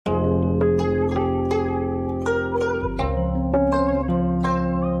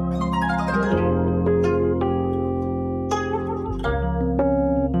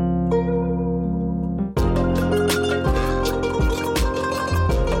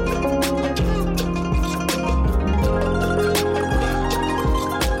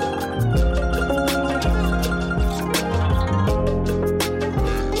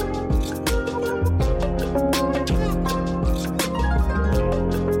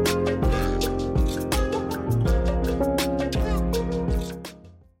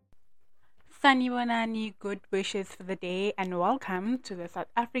Sanibonani, good wishes for the day, and welcome to the South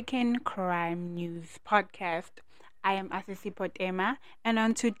African Crime News Podcast. I am Asisi Potema, and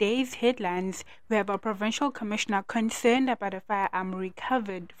on today's headlines, we have a provincial commissioner concerned about a firearm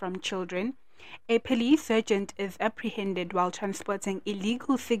recovered from children. A police sergeant is apprehended while transporting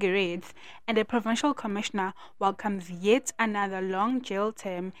illegal cigarettes, and a provincial commissioner welcomes yet another long jail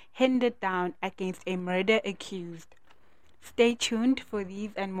term handed down against a murder accused. Stay tuned for these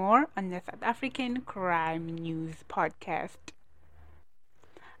and more on the South African Crime News Podcast.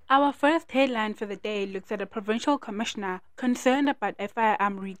 Our first headline for the day looks at a provincial commissioner concerned about a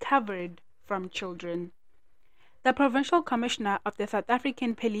firearm recovered from children. The Provincial Commissioner of the South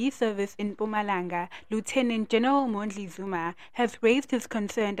African Police Service in Mpumalanga, Lieutenant General Mondli Zuma, has raised his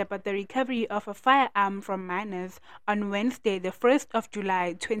concern about the recovery of a firearm from minors on Wednesday, the 1st of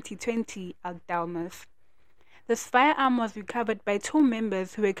July 2020 at Delmas. This firearm was recovered by two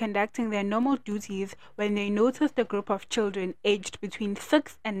members who were conducting their normal duties when they noticed a group of children aged between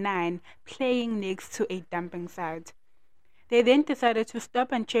 6 and 9 playing next to a dumping site. They then decided to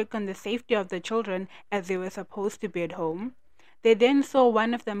stop and check on the safety of the children as they were supposed to be at home. They then saw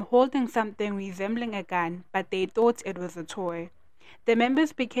one of them holding something resembling a gun, but they thought it was a toy. The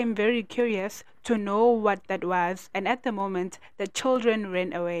members became very curious to know what that was, and at the moment, the children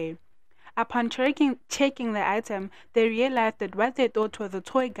ran away. Upon checking the item, they realized that what they thought was a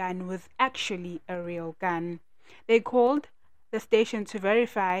toy gun was actually a real gun. They called the station to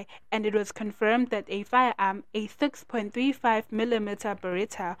verify, and it was confirmed that a firearm, a 6.35mm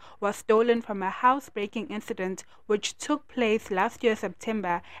Beretta, was stolen from a house-breaking incident which took place last year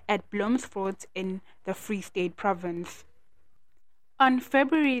September at Bloemsfort in the Free State Province. On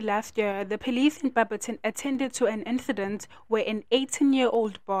February last year, the police in Barberton attended to an incident where an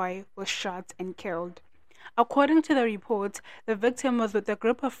 18-year-old boy was shot and killed. According to the report, the victim was with a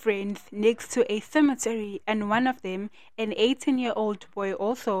group of friends next to a cemetery, and one of them, an 18-year-old boy,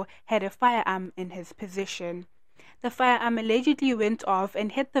 also had a firearm in his possession. The firearm allegedly went off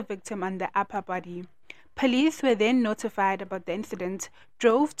and hit the victim on the upper body. Police were then notified about the incident,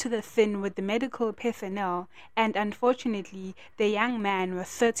 drove to the scene with the medical personnel, and unfortunately, the young man was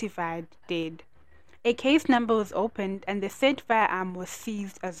certified dead. A case number was opened and the said firearm was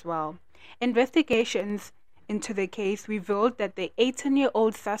seized as well. Investigations into the case revealed that the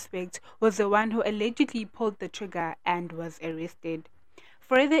 18-year-old suspect was the one who allegedly pulled the trigger and was arrested.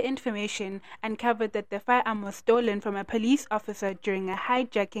 Further information uncovered that the firearm was stolen from a police officer during a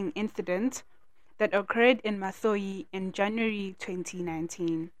hijacking incident that occurred in Masoyi in January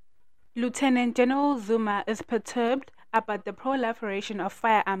 2019. Lieutenant General Zuma is perturbed about the proliferation of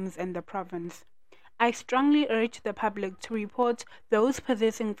firearms in the province. I strongly urge the public to report those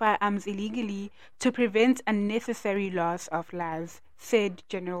possessing firearms illegally to prevent unnecessary loss of lives, said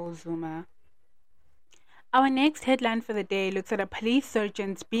General Zuma. Our next headline for the day looks at a police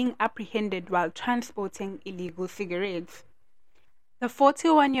sergeant being apprehended while transporting illegal cigarettes. The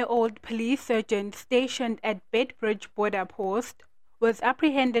 41-year-old police sergeant stationed at Bedbridge Border Post was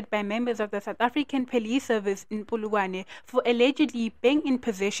apprehended by members of the South African Police Service in Polokwane for allegedly being in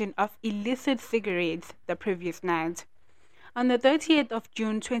possession of illicit cigarettes the previous night. On the 30th of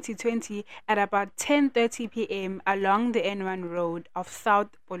June 2020 at about 10:30 p.m. along the N1 road of South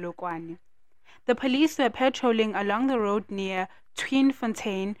Polokwane. The police were patrolling along the road near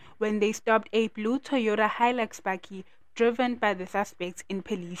Tweefontein when they stopped a blue Toyota Hilux bakkie driven by the suspects in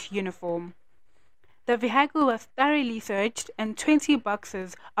police uniform. The vehicle was thoroughly searched and 20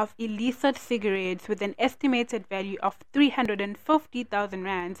 boxes of illicit cigarettes with an estimated value of 350,000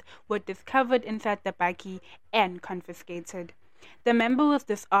 rands were discovered inside the bakkie and confiscated. The member was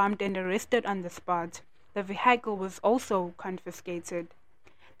disarmed and arrested on the spot. The vehicle was also confiscated.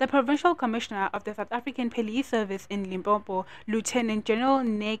 The Provincial Commissioner of the South African Police Service in Limpopo, Lieutenant General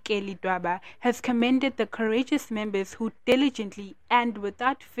Nekeli Dwaba, has commended the courageous members who diligently and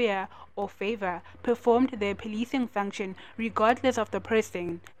without fear or favor performed their policing function regardless of the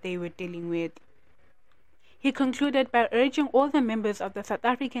person they were dealing with. He concluded by urging all the members of the South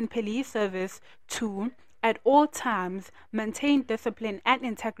African Police Service to, at all times, maintain discipline and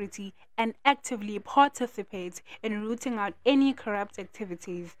integrity and actively participate in rooting out any corrupt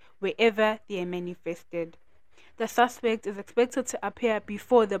activities wherever they are manifested. The suspect is expected to appear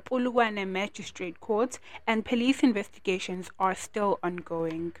before the Polokwane Magistrate Court, and police investigations are still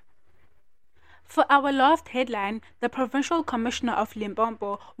ongoing. For our last headline, the Provincial Commissioner of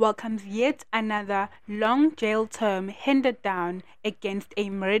Limpopo welcomes yet another long jail term handed down against a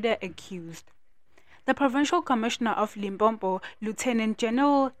murder accused. The Provincial Commissioner of Limpopo, Lieutenant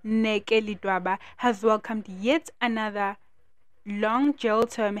General Nekeli Dwaba, has welcomed yet another long jail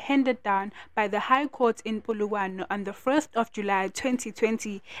term handed down by the High Court in Polokwane on the 1st of July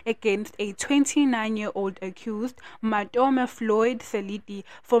 2020 against a 29-year-old accused, Matome Floyd Seliti,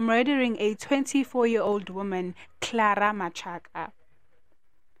 for murdering a 24-year-old woman, Clara Machaka.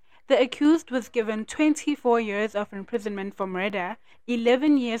 The accused was given 24 years of imprisonment for murder,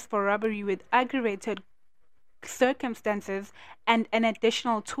 11 years for robbery with aggravated circumstances, and an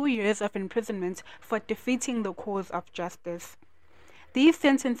additional 2 years of imprisonment for defeating the cause of justice. These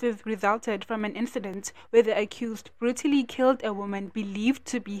sentences resulted from an incident where the accused brutally killed a woman believed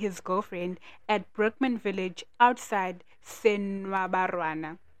to be his girlfriend at Brookman Village outside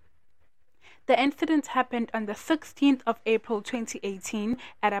Senwabarwana. The incident happened on the 16th of April 2018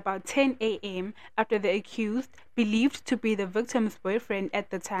 at about 10 a.m. after the accused, believed to be the victim's boyfriend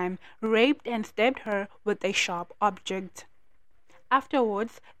at the time, raped and stabbed her with a sharp object.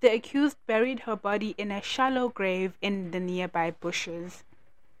 Afterwards, the accused buried her body in a shallow grave in the nearby bushes.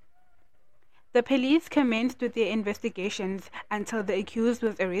 The police commenced with their investigations until the accused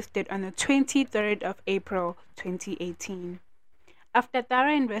was arrested on the 23rd of April 2018. After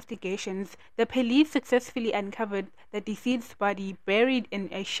thorough investigations, the police successfully uncovered the deceased's body buried in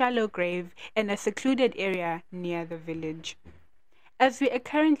a shallow grave in a secluded area near the village. As we are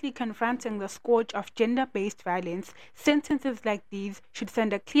currently confronting the scourge of gender-based violence, sentences like these should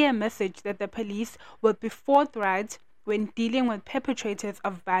send a clear message that the police will be forthright when dealing with perpetrators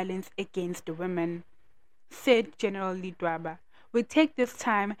of violence against women, said General Lidwaba. We take this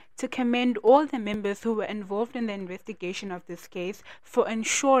time to commend all the members who were involved in the investigation of this case for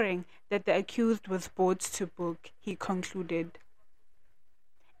ensuring that the accused was brought to book, he concluded.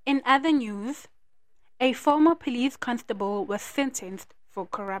 In other news, a former police constable was sentenced for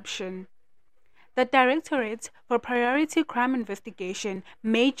corruption. The Directorate for Priority Crime Investigation,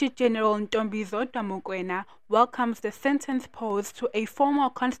 Major General Ntombizodwa Mokoena, welcomes the sentence posed to a former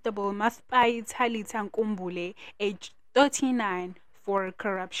constable Maspai Thalita Nkumbule, aged 39, for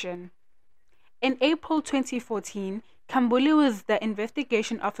corruption. In April 2014, Kambule was the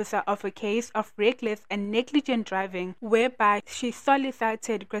investigation officer of a case of reckless and negligent driving whereby she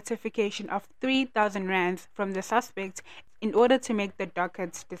solicited gratification of 3,000 rands from the suspect in order to make the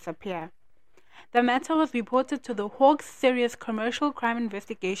dockets disappear. The matter was reported to the Hawks Serious Commercial Crime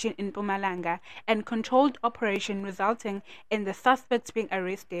Investigation in Mpumalanga and controlled operation, resulting in the suspects being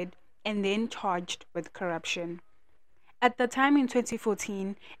arrested and then charged with corruption. At the time in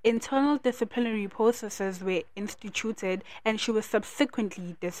 2014, internal disciplinary processes were instituted and she was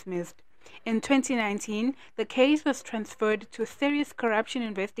subsequently dismissed. In 2019, the case was transferred to a serious corruption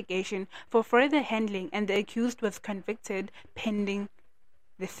investigation for further handling and the accused was convicted pending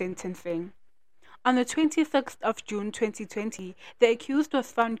the sentencing. On the 26th of June 2020, the accused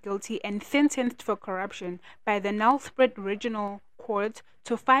was found guilty and sentenced for corruption by the Nelspruit Regional Court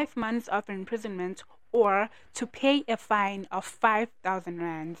to 5 months of imprisonment or to pay a fine of 5,000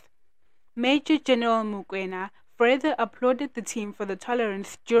 rands. Major General Mokoena further applauded the team for the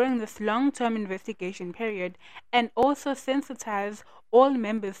tolerance during this long-term investigation period and also sensitized all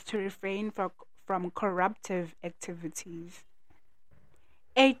members to refrain from corruptive activities.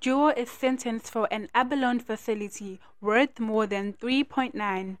 A duo is sentenced for an abalone facility worth more than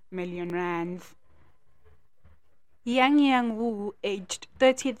 3.9 million rands. Yang Wu, aged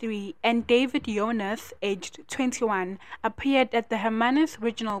 33, and David Jonas, aged 21, appeared at the Hermanus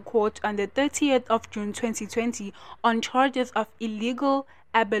Regional Court on the 30th of June 2020 on charges of illegal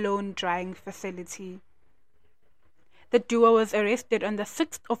abalone drying facility. The duo was arrested on the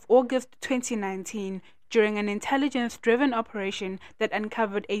 6th of August 2019 during an intelligence-driven operation that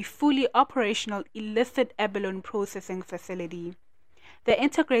uncovered a fully operational illicit abalone processing facility. The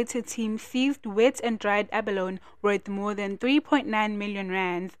integrated team seized wet and dried abalone worth more than 3.9 million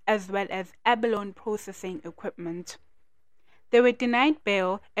rands as well as abalone processing equipment. They were denied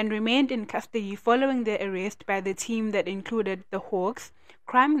bail and remained in custody following their arrest by the team that included the Hawks,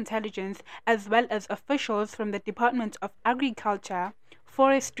 Crime Intelligence, as well as officials from the Department of Agriculture,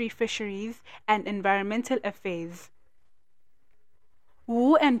 Forestry, Fisheries, and Environmental Affairs.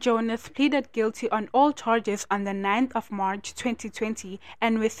 Wu and Jonas pleaded guilty on all charges on the 9th of March 2020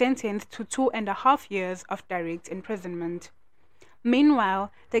 and were sentenced to 2.5 years of direct imprisonment.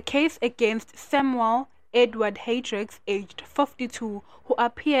 Meanwhile, the case against Samuel Edward Hatrix, aged 52, who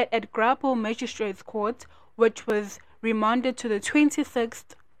appeared at Grapple Magistrates Court, which was remanded to the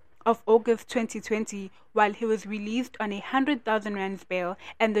 26th of August 2020 while he was released on 100,000 rands bail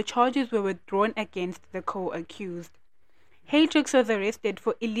and the charges were withdrawn against the co-accused. Hendricks was arrested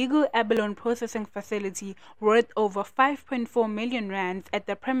for illegal abalone processing facility worth over 5.4 million rands at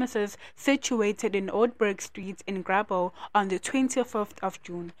the premises situated in Oudburg Street in Grabo on the 25th of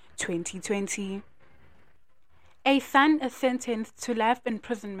June 2020. A son is sentenced to life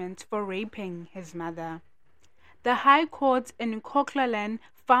imprisonment for raping his mother. The High Court in Coquitlam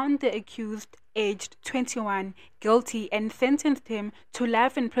found the accused, aged 21, guilty and sentenced him to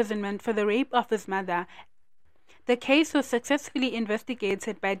life imprisonment for the rape of his mother. The case was successfully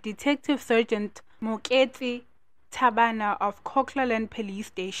investigated by Detective Sergeant Moketsi Tabana of Coquitlam Police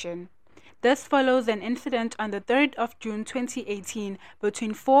Station. This follows an incident on the 3rd of June 2018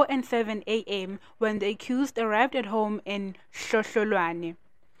 between 4 and 7 a.m. when the accused arrived at home in Hlohlolwane.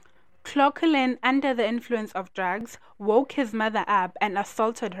 Coquitlam, under the influence of drugs, woke his mother up and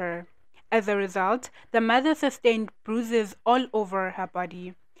assaulted her. As a result, the mother sustained bruises all over her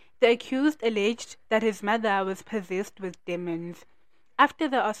body. The accused alleged that his mother was possessed with demons. After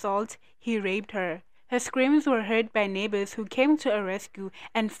the assault, he raped her. Her screams were heard by neighbors who came to a rescue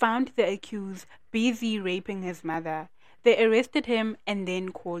and found the accused busy raping his mother. They arrested him and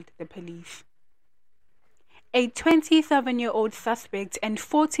then called the police. A 27-year-old suspect and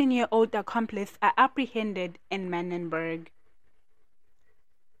 14-year-old accomplice are apprehended in Menenberg.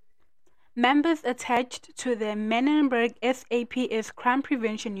 Members attached to the Menenberg SAPS Crime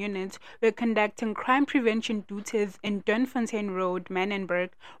Prevention Unit were conducting crime prevention duties in Donfontein Road,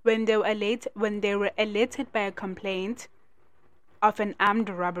 Menenberg, when they were alerted by a complaint of an armed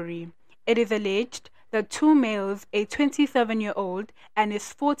robbery. It is alleged that two males, a 27-year-old and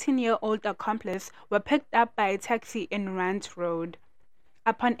his 14-year-old accomplice, were picked up by a taxi in Rand Road.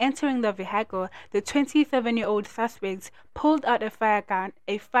 Upon entering the vehicle, the 27-year-old suspect pulled out a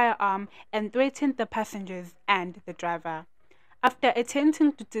firearm, and threatened the passengers and the driver. After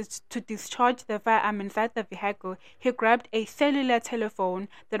attempting to discharge the firearm inside the vehicle, he grabbed a cellular telephone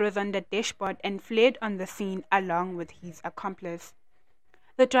that was on the dashboard and fled on the scene along with his accomplice.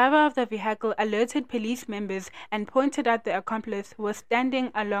 The driver of the vehicle alerted police members and pointed out the accomplice who was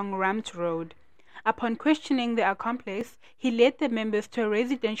standing along Rand Road. Upon questioning the accomplice, he led the members to a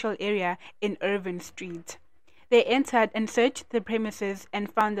residential area in Irvine Street. They entered and searched the premises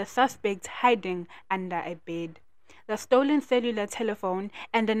and found the suspect hiding under a bed. The stolen cellular telephone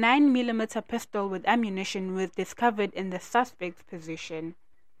and a 9mm pistol with ammunition was discovered in the suspect's possession.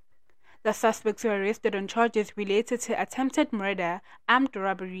 The suspects were arrested on charges related to attempted murder, armed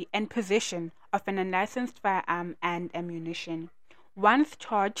robbery, and possession of an unlicensed firearm and ammunition. Once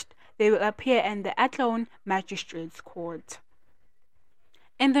charged, they will appear in the Athlone Magistrates Court.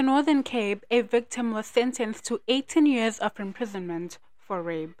 In the Northern Cape, a victim was sentenced to 18 years of imprisonment for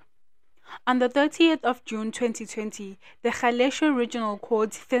rape. On the 30th of June 2020, the Galeshewe Regional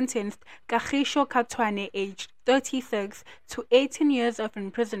Court sentenced Kagiso Katwane, aged 36, to 18 years of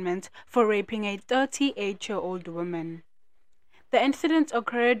imprisonment for raping a 38-year-old woman. The incident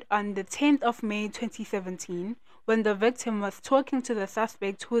occurred on the 10th of May 2017, when the victim was talking to the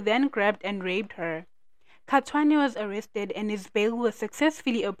suspect, who then grabbed and raped her. Katwane was arrested and his bail was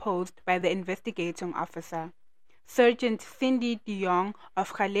successfully opposed by the investigating officer, Sergeant Cindy de Jong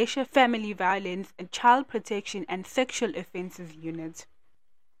of Galeshewe Family Violence and Child Protection and Sexual Offences Unit.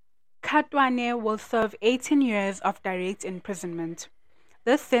 Katwane will serve 18 years of direct imprisonment.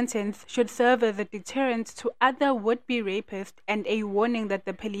 This sentence should serve as a deterrent to other would-be rapists and a warning that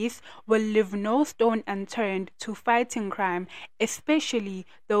the police will leave no stone unturned to fighting crime, especially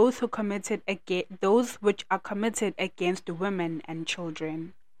those which are committed against women and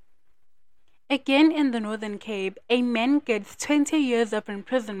children. Again in the Northern Cape, a man gets 20 years of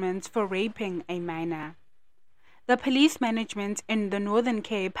imprisonment for raping a minor. The police management in the Northern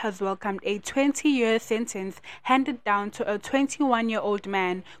Cape has welcomed a 20-year sentence handed down to a 21-year-old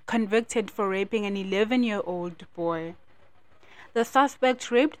man convicted for raping an 11-year-old boy. The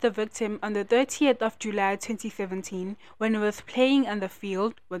suspect raped the victim on the 30th of July 2017 when he was playing on the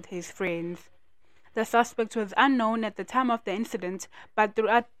field with his friends. The suspect was unknown at the time of the incident, but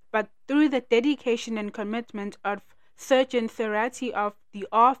through the dedication and commitment of Sergeant Serati of the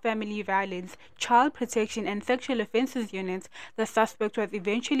R Family Violence, Child Protection and Sexual Offences Unit, the suspect was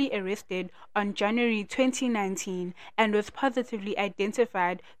eventually arrested on January 2019 and was positively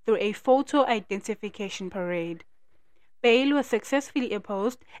identified through a photo identification parade. Bail was successfully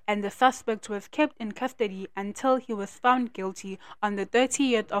opposed and the suspect was kept in custody until he was found guilty on the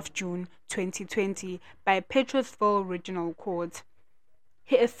 30th of June 2020 by Petrosville Regional Court.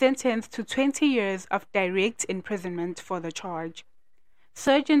 He is sentenced to 20 years of direct imprisonment for the charge.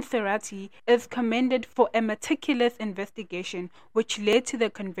 Sergeant Serati is commended for a meticulous investigation which led to the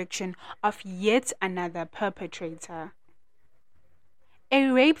conviction of yet another perpetrator. A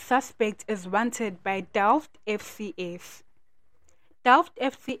rape suspect is wanted by Delft FCS. Delft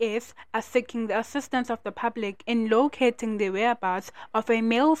FCS are seeking the assistance of the public in locating the whereabouts of a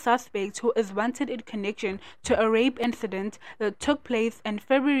male suspect who is wanted in connection to a rape incident that took place in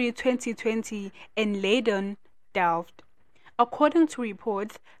February 2020 in Leiden, Delft. According to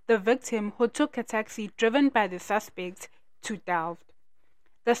reports, the victim, who took a taxi driven by the suspect to Delft.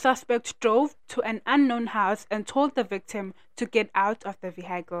 The suspect drove to an unknown house and told the victim to get out of the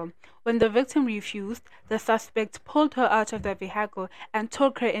vehicle. When the victim refused, the suspect pulled her out of the vehicle and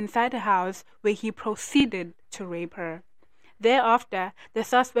took her inside the house, where he proceeded to rape her. Thereafter, the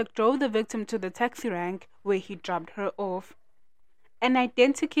suspect drove the victim to the taxi rank, where he dropped her off. An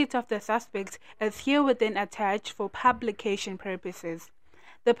identikit of the suspect is herewith attached for publication purposes.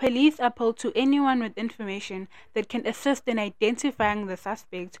 The police appeal to anyone with information that can assist in identifying the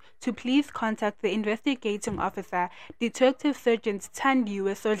suspect to please contact the investigating officer, Detective Sergeant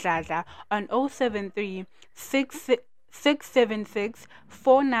Thandiwe Sodladla, on 073 676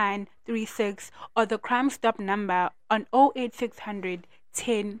 4936 or the Crime Stop number on 08600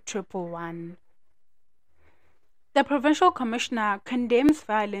 10 111. The Provincial Commissioner condemns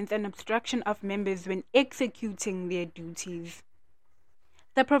violence and obstruction of members when executing their duties.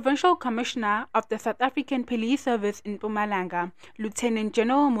 The Provincial Commissioner of the South African Police Service in Mpumalanga, Lieutenant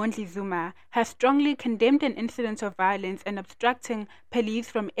General Mondli Zuma, has strongly condemned an incident of violence and obstructing police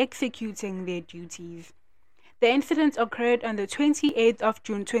from executing their duties. The incident occurred on the 28th of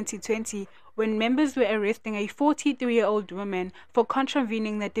June 2020 when members were arresting a 43-year-old woman for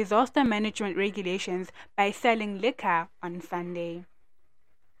contravening the disaster management regulations by selling liquor on Sunday.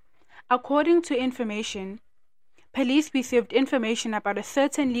 According to information, police received information about a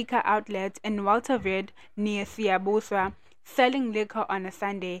certain liquor outlet in Walterveld near Siyabuswa selling liquor on a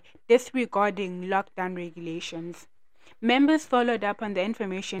Sunday, disregarding lockdown regulations. Members followed up on the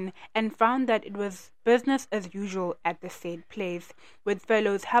information and found that it was business as usual at the said place, with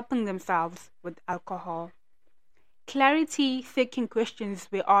fellows helping themselves with alcohol. Clarity-seeking questions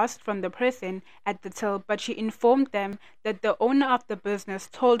were asked from the person at the till, but she informed them that the owner of the business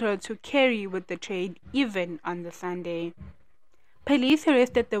told her to carry with the trade even on the Sunday. Police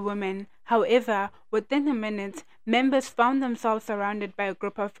arrested the woman. However, within a minute, members found themselves surrounded by a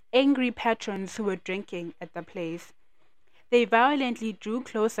group of angry patrons who were drinking at the place. They violently drew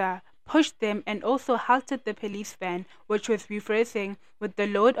closer, pushed them, and also halted the police van, which was reversing with the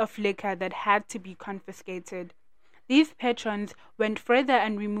load of liquor that had to be confiscated. These patrons went further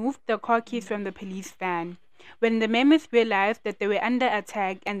and removed the car keys from the police van. When the members realized that they were under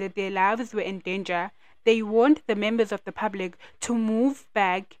attack and that their lives were in danger, they warned the members of the public to move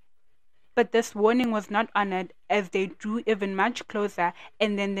back, but this warning was not honored as they drew even much closer,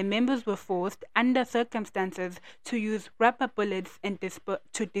 and then the members were forced, under circumstances, to use rubber bullets and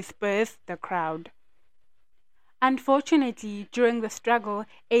to disperse the crowd. Unfortunately, during the struggle,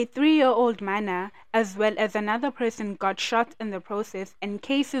 a 3-year-old minor as well as another person got shot in the process, and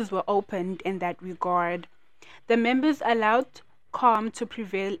cases were opened in that regard. The members allowed calm to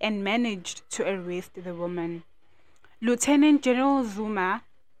prevail and managed to arrest the woman. Lieutenant General Zuma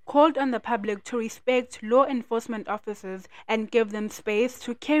called on the public to respect law enforcement officers and give them space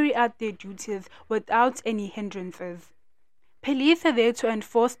to carry out their duties without any hindrances. Police are there to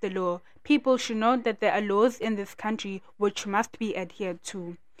enforce the law. People should know that there are laws in this country which must be adhered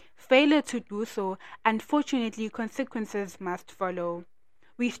to. Failure to do so, unfortunately, consequences must follow.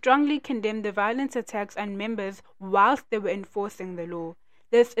 We strongly condemn the violent attacks on members whilst they were enforcing the law.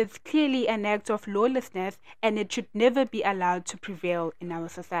 This is clearly an act of lawlessness, and it should never be allowed to prevail in our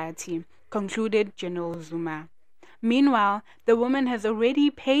society, concluded General Zuma. Meanwhile, the woman has already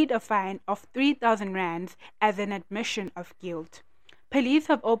paid a fine of 3,000 rands as an admission of guilt. Police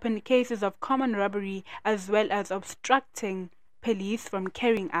have opened cases of common robbery as well as obstructing police from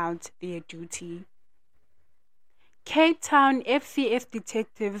carrying out their duty. Cape Town FCS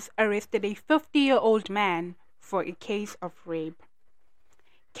detectives arrested a 50-year-old man for a case of rape.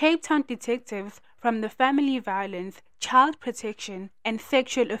 Cape Town detectives from the Family Violence, Child Protection and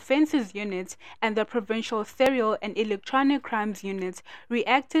Sexual Offences Unit and the Provincial Serial and Electronic Crimes Unit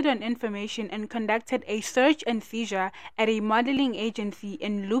reacted on information and conducted a search and seizure at a modelling agency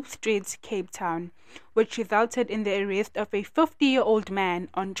in Loop Street, Cape Town, which resulted in the arrest of a 50-year-old man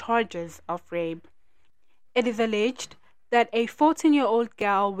on charges of rape. It is alleged that a 14-year-old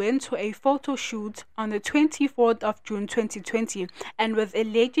girl went to a photo shoot on the 24th of June 2020 and was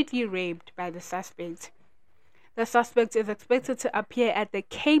allegedly raped by the suspect. The suspect is expected to appear at the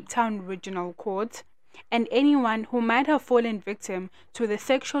Cape Town Regional Court. and anyone who might have fallen victim to the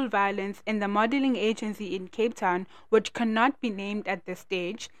sexual violence in the modeling agency in Cape Town, which cannot be named at this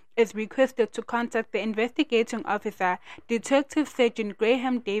stage, is requested to contact the investigating officer, Detective Sergeant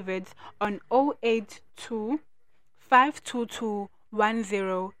Graham Davids, on 082 522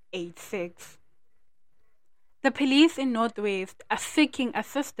 1086. The police in Northwest are seeking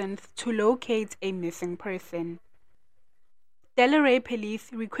assistance to locate a missing person. Delray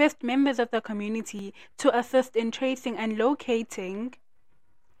Police request members of the community to assist in tracing and locating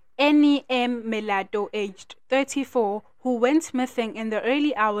Annie M. Melato, aged 34, who went missing in the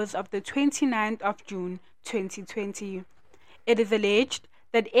early hours of the 29th of June 2020. It is alleged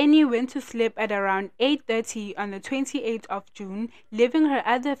that Annie went to sleep at around 8:30 on the 28th of June, leaving her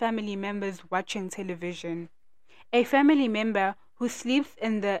other family members watching television. A family member who sleeps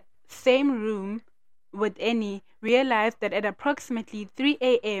in the same room with Annie realized that at approximately 3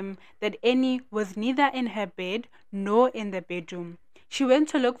 a.m. that Annie was neither in her bed nor in the bedroom. She went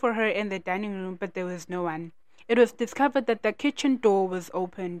to look for her in the dining room, but there was no one. It was discovered that the kitchen door was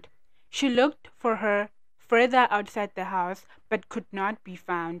opened. She looked for her further outside the house, but could not be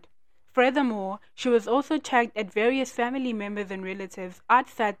found. Furthermore, she was also checked at various family members and relatives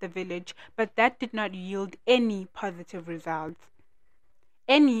outside the village, but that did not yield any positive results.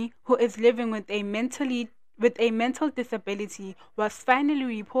 Annie, who is living with a mental disability, was finally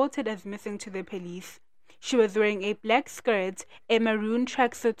reported as missing to the police. She was wearing a black skirt, a maroon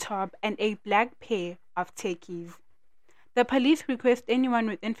tracksuit top, and a black pair of techies. The police request anyone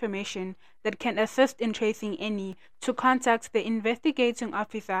with information that can assist in tracing Annie to contact the investigating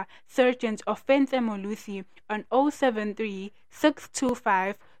officer, Sergeant Offense Molusi, on 073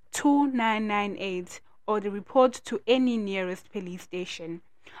 625 2998 or the report to any nearest police station.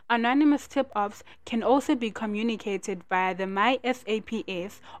 Anonymous tip-offs can also be communicated via the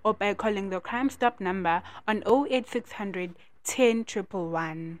MySAPS or by calling the Crime Stop number on 08600 10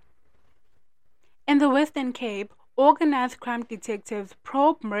 111. In the Western Cape, organized crime detectives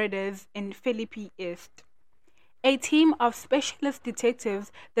probe murders in Philippi East. A team of specialist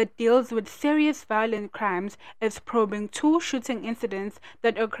detectives that deals with serious violent crimes is probing 2 shooting incidents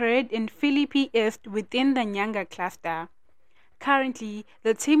that occurred in Philippi East within the Nyanga cluster. Currently,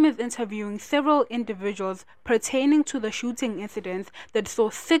 the team is interviewing several individuals pertaining to the shooting incidents that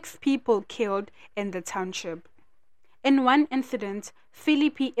saw 6 people killed in the township. In one incident,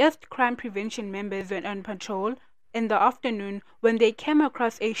 Philippi East crime prevention members went on patrol in the afternoon when they came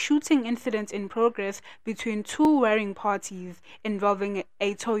across a shooting incident in progress between 2 warring parties involving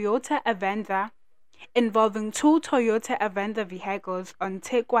 2 Toyota Avanza vehicles on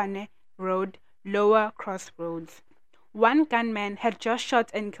Tekwane Road, Lower Crossroads. One gunman had just shot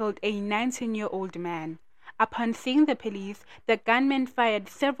and killed a 19-year-old man. Upon seeing the police, the gunman fired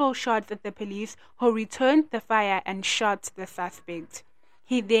several shots at the police, who returned the fire and shot the suspect.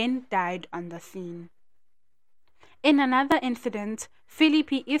 He then died on the scene. In another incident,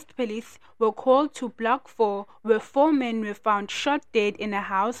 Philippi East police were called to Block 4, where 4 men were found shot dead in a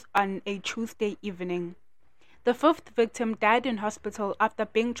house on a Tuesday evening. The 5th victim died in hospital after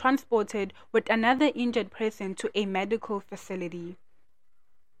being transported with another injured person to a medical facility.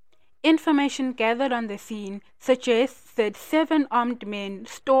 Information gathered on the scene suggests that 7 armed men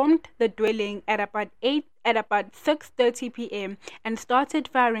stormed the dwelling at about 6:30 p.m. and started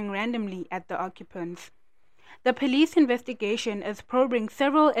firing randomly at the occupants. The police investigation is probing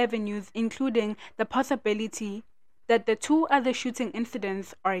several avenues, including the possibility that the 2 other shooting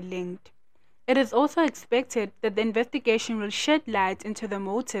incidents are linked. It is also expected that the investigation will shed light into the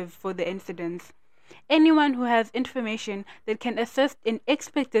motive for the incidents. Anyone who has information that can assist in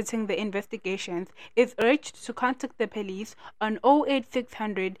expediting the investigations is urged to contact the police on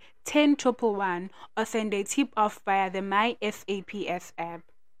 08600 10 111 or send a tip-off via the MySAPS app.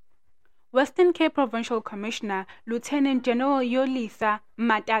 Western Cape Provincial Commissioner Lieutenant General Yolisa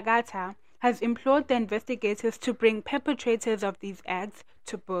Matagata has implored the investigators to bring perpetrators of these acts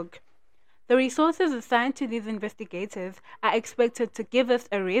to book. The resources assigned to these investigators are expected to give us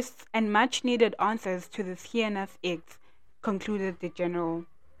arrests and much-needed answers to this heinous act, concluded the general.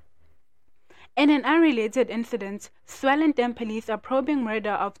 In an unrelated incident, Swellendam police are probing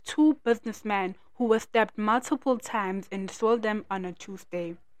murder of 2 businessmen who were stabbed multiple times in Swellendam on a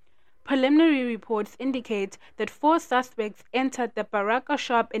Tuesday. Preliminary reports indicate that 4 suspects entered the Baraka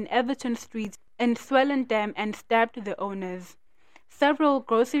shop in Everton Street in Swellendam and stabbed the owners. Several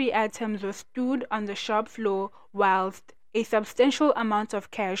grocery items were stored on the shop floor, whilst a substantial amount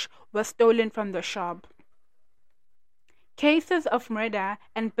of cash was stolen from the shop. Cases of murder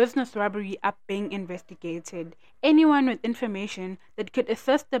and business robbery are being investigated. Anyone with information that could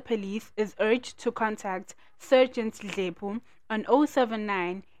assist the police is urged to contact Sergeant Zlepu on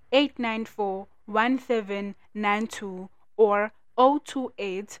 079 894 1792 or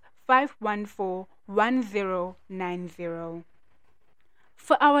 028 514 1090.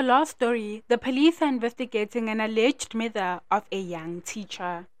 For our last story, the police are investigating an alleged murder of a young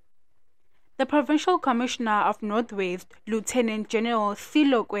teacher. The Provincial Commissioner of Northwest, Lieutenant General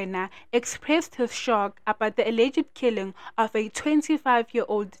Silo Kwena, expressed his shock about the alleged killing of a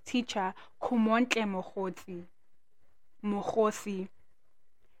 25-year-old teacher, Kumontle Mokgosi.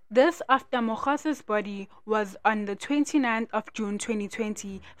 This after Mokhosi's body was on the 29th of June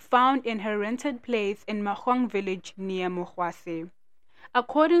 2020 found in her rented place in Mahong village near Mokhwase.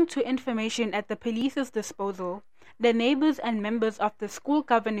 According to information at the police's disposal, the neighbors and members of the school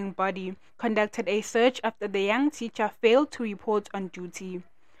governing body conducted a search after the young teacher failed to report on duty.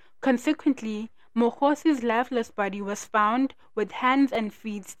 Consequently, Mokhosi's lifeless body was found with hands and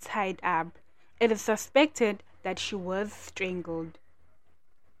feet tied up. It is suspected that she was strangled.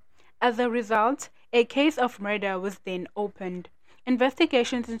 As a result, a case of murder was then opened.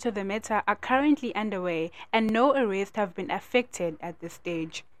 Investigations into the matter are currently underway and no arrests have been effected at this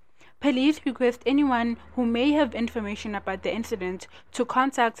stage. Police request anyone who may have information about the incident to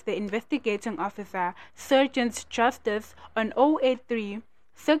contact the investigating officer, Sergeant Justice, on 083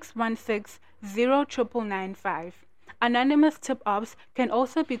 616 0995. Anonymous tip-offs can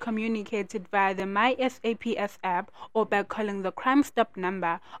also be communicated via the MySAPS app or by calling the Crime Stop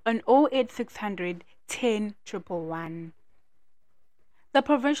number on 08600 10 111. The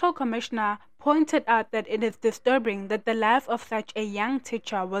Provincial Commissioner pointed out that it is disturbing that the life of such a young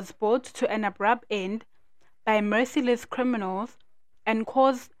teacher was brought to an abrupt end by merciless criminals and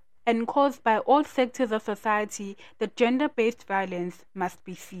caused by all sectors of society that gender-based violence must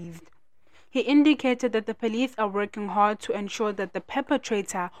be ceased. He indicated that the police are working hard to ensure that the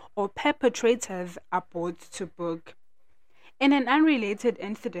perpetrator or perpetrators are brought to book. In an unrelated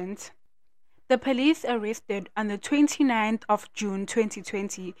incident, the police arrested on the 29th of June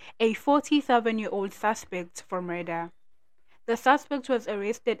 2020 a 47-year-old suspect for murder. The suspect was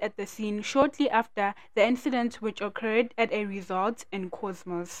arrested at the scene shortly after the incident which occurred at a resort in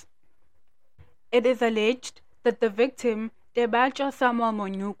Cosmos. It is alleged that the victim, Debacho Samuel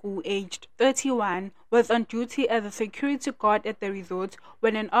Monyuku, aged 31, was on duty as a security guard at the resort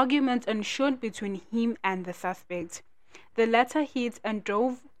when an argument ensued between him and the suspect. The latter hit and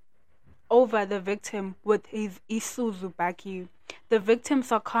drove over the victim with his Isuzu Baki. The victim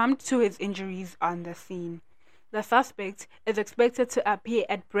succumbed to his injuries on the scene. The suspect is expected to appear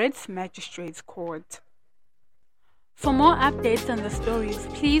at Brett's Magistrates Court. For more updates on the stories,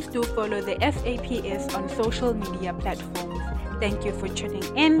 please do follow the SAPS on social media platforms. Thank you for tuning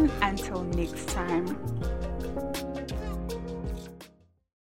in. Until next time.